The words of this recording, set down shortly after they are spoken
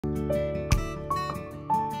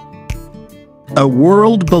A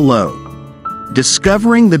world below.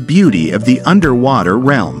 Discovering the beauty of the underwater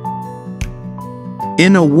realm.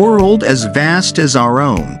 In a world as vast as our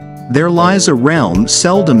own, there lies a realm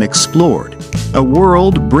seldom explored, a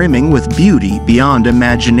world brimming with beauty beyond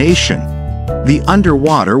imagination, the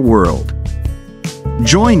underwater world.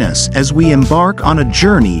 Join us as we embark on a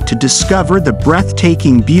journey to discover the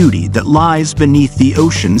breathtaking beauty that lies beneath the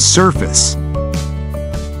ocean's surface.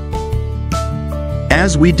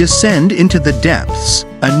 As we descend into the depths,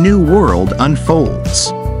 a new world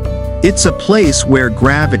unfolds. It's a place where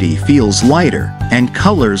gravity feels lighter and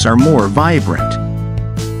colors are more vibrant.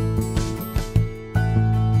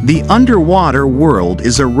 The underwater world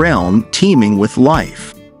is a realm teeming with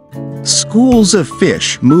life. Schools of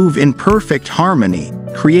fish move in perfect harmony,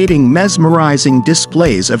 creating mesmerizing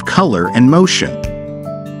displays of color and motion.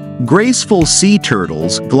 Graceful sea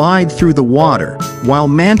turtles glide through the water, while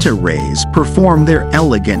manta rays perform their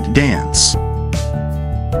elegant dance.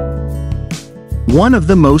 One of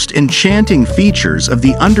the most enchanting features of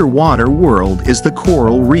the underwater world is the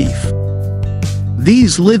coral reef.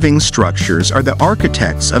 These living structures are the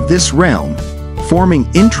architects of this realm, forming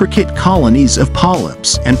intricate colonies of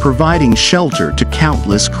polyps and providing shelter to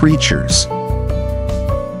countless creatures.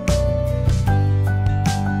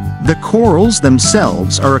 The corals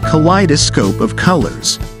themselves are a kaleidoscope of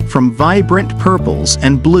colors, from vibrant purples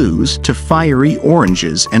and blues to fiery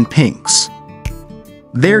oranges and pinks.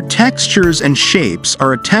 Their textures and shapes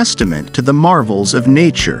are a testament to the marvels of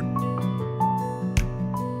nature.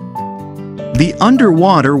 The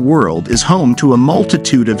underwater world is home to a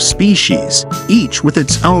multitude of species, each with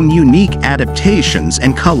its own unique adaptations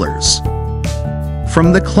and colors.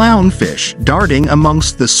 From the clownfish darting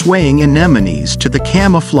amongst the swaying anemones to the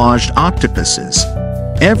camouflaged octopuses,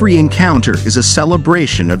 every encounter is a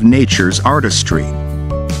celebration of nature's artistry.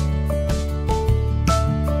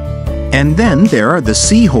 And then there are the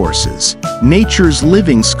seahorses, nature's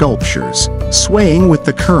living sculptures, swaying with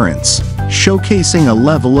the currents, showcasing a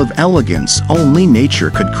level of elegance only nature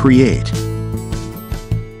could create.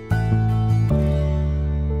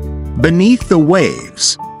 Beneath the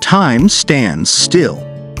waves, time stands still.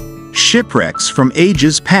 Shipwrecks from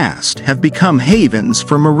ages past have become havens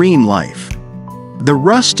for marine life. The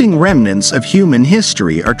rusting remnants of human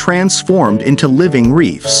history are transformed into living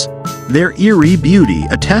reefs, their eerie beauty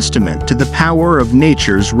a testament to the power of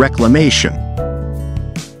nature's reclamation.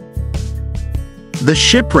 The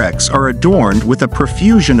shipwrecks are adorned with a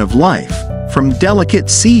profusion of life, from delicate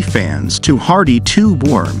sea fans to hardy tube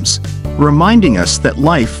worms, reminding us that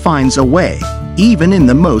life finds a way, even in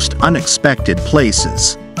the most unexpected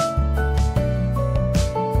places.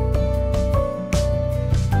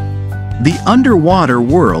 The underwater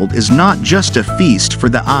world is not just a feast for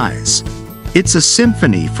the eyes. It's a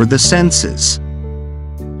symphony for the senses.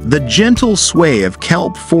 The gentle sway of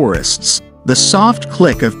kelp forests, the soft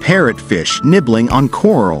click of parrotfish nibbling on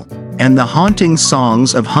coral, and the haunting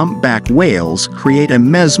songs of humpback whales create a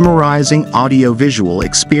mesmerizing audiovisual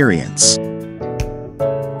experience.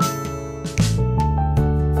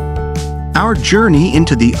 Our journey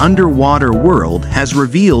into the underwater world has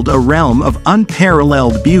revealed a realm of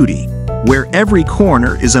unparalleled beauty, where every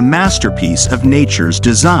corner is a masterpiece of nature's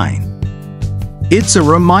design. It's a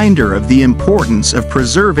reminder of the importance of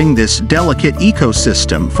preserving this delicate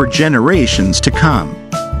ecosystem for generations to come.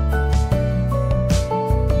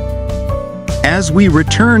 As we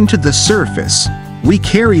return to the surface, we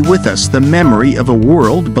carry with us the memory of a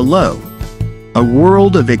world below, a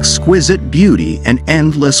world of exquisite beauty and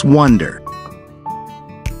endless wonder.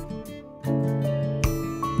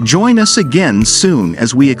 Join us again soon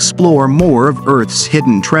as we explore more of Earth's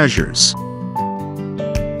hidden treasures.